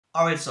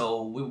Alright,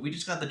 so we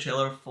just got the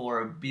trailer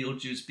for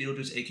Beetlejuice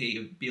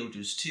aka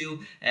Beetlejuice 2,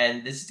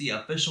 and this is the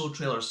official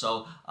trailer,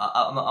 so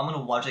I'm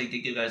gonna watch it and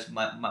give you guys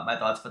my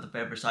thoughts for the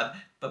very first time,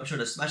 but be sure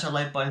to smash that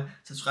like button,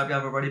 subscribe if you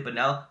haven't already, but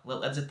now,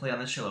 let's hit play on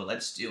this trailer,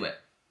 let's do it.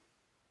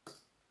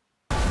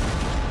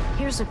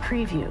 Here's a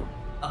preview.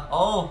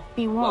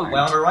 Be warned.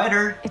 Winona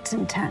Ryder. It's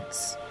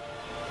intense.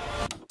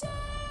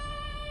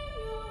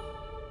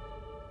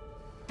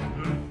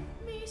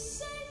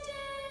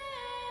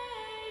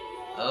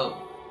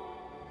 Oh.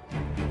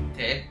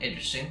 Okay,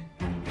 interesting.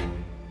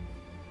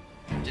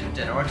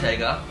 Jenna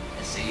Ortega,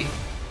 I see.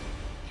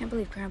 Can't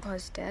believe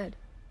Grandpa's dead.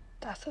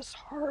 Death is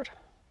hard.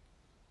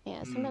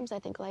 Yeah, sometimes I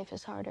think life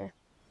is harder.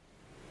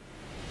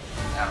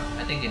 Yeah,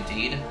 I think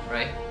indeed,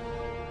 right?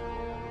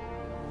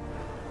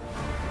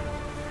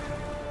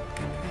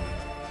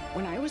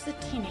 When I was a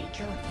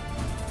teenager,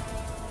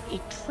 a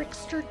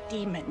trickster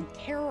demon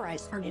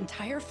terrorized our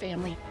entire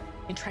family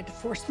and tried to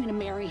force me to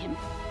marry him.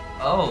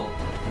 Oh.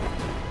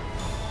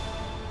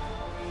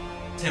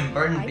 Tim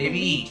Burton, I baby.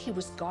 believed he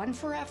was gone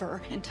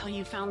forever until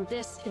you found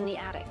this in the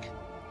attic.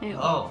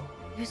 Oh.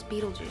 Who's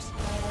Beetlejuice?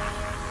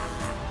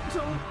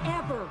 Don't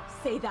ever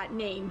say that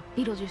name.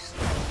 Beetlejuice.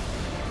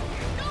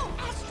 No,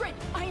 Astrid!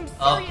 I am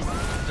serious.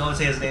 Oh, don't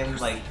say his name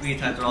like 3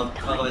 times or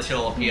otherwise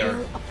he'll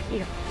appear.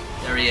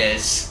 There he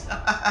is.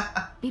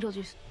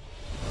 Beetlejuice.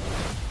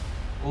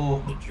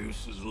 Ooh. The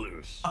juice is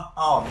loose.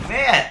 Oh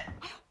man!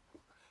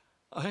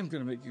 I'm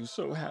gonna make you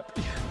so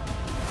happy.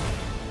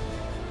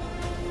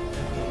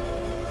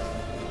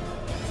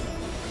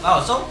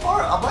 Wow, so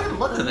far I'm liking the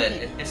look of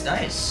it. It's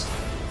nice.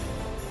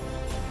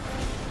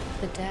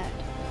 The dead.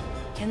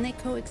 Can they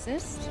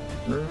coexist?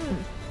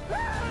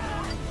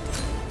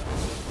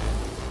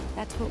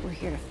 That's what we're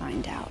here to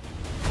find out.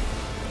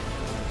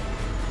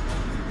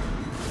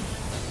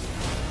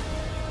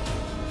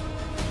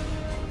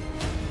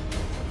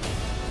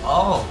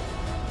 Oh.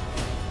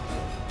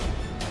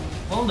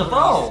 Willem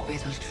Dafoe.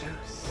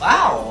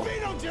 Wow.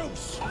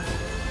 Beetlejuice!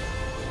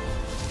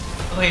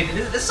 Okay,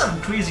 this is some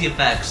crazy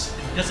effects.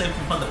 Just like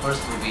from the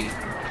first movie.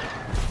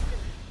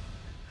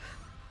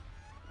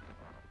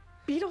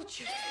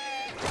 Beetlejuice.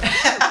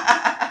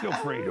 Feel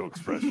free to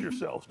express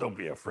yourselves. Don't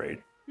be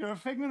afraid. You're a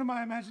figment of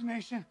my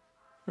imagination.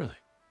 Really?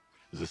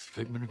 Is this a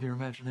figment of your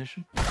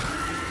imagination?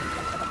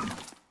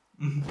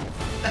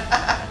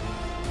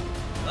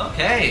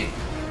 Okay.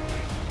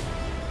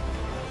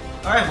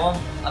 Alright,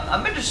 well,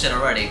 I'm interested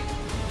already.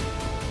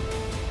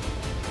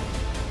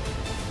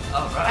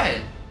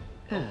 Alright.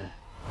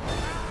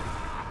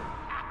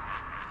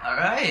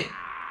 Alright.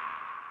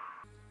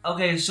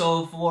 Okay,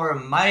 so for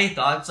my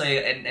thoughts,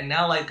 and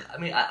now, like, I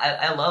mean,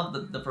 I love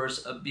the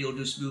first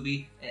Beetlejuice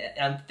movie,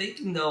 and I'm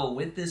thinking, though,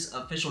 with this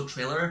official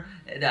trailer,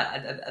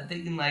 that I'm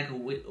thinking, like,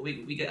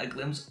 we get a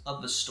glimpse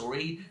of the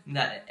story,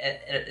 that,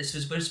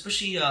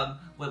 especially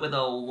with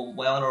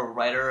Winona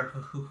Ryder,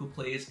 who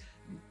plays,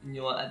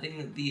 you know, I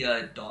think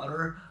the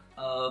daughter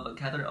of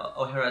Catherine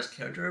O'Hara's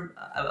character,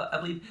 I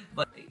believe,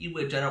 but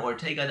with Jenna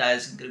Ortega that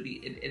is going to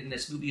be in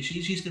this movie,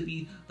 she's going to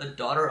be the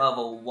daughter of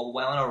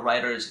Winona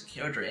Ryder's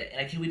character, and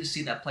I can't wait to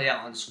see that play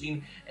out on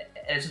screen,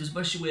 and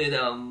especially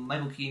with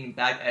Michael Keaton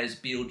back as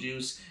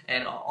Beetlejuice,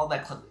 and all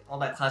that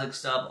classic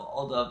stuff,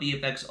 all the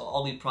VFX,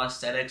 all the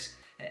prosthetics,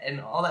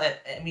 and all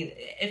that. I mean,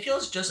 it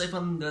feels just like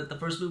from the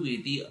first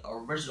movie, the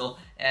original,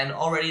 and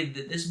already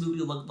this movie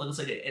looks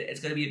like it's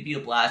going to be a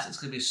blast. It's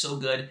going to be so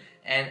good,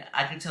 and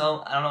I can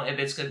tell, I don't know if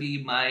it's going to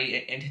be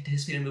my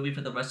anticipated movie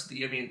for the rest of the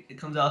year. I mean, it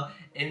comes out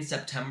in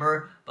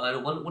September,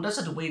 but we'll just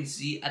have to wait and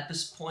see at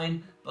this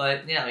point.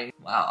 But yeah, I mean,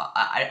 wow,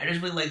 I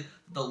just really like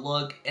the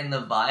look and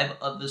the vibe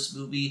of this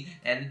movie,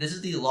 and this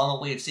is the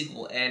long-awaited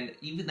sequel, and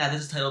even that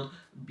this is titled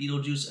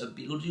Beetlejuice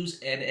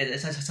Beetlejuice, and it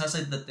sounds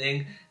like the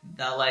thing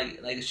that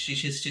like she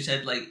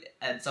said, like,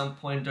 at some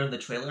point during the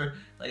trailer,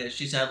 like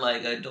she said,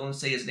 like, don't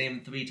say his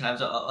name 3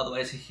 times,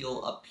 otherwise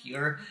he'll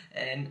appear,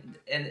 and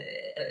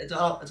it's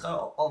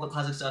got all the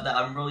classic stuff that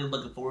I'm really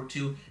looking forward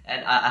to,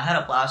 and I had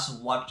a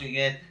blast watching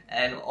it,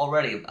 and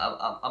already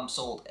I'm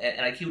sold,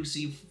 and I can't wait to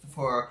see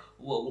for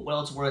what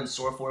else we're in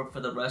store for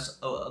the rest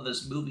of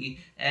this movie,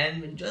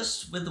 and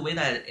just with the way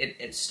that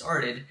it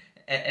started,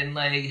 and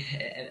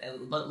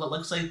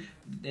looks like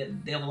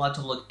they have a lot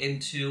to look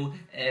into,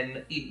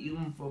 and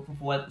even for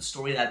what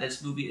story that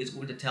this movie is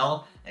going to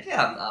tell. And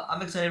yeah,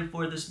 I'm excited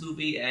for this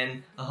movie,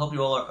 and I hope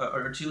you all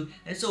are too.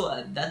 And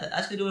so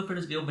that's gonna do it for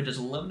this video. But just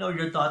let me know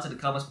your thoughts in the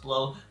comments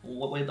below.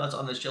 What your thoughts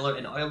on this trailer,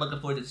 and are you looking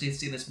forward to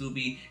seeing this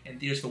movie in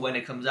theaters for when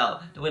it comes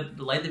out? Don't forget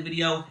to like the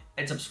video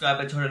and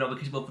subscribe and turn on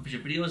notification bell for future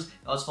videos.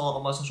 And also follow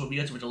all my social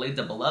medias, which are linked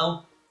down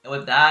below. And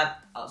with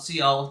that, I'll see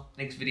y'all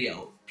next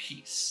video.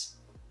 Peace.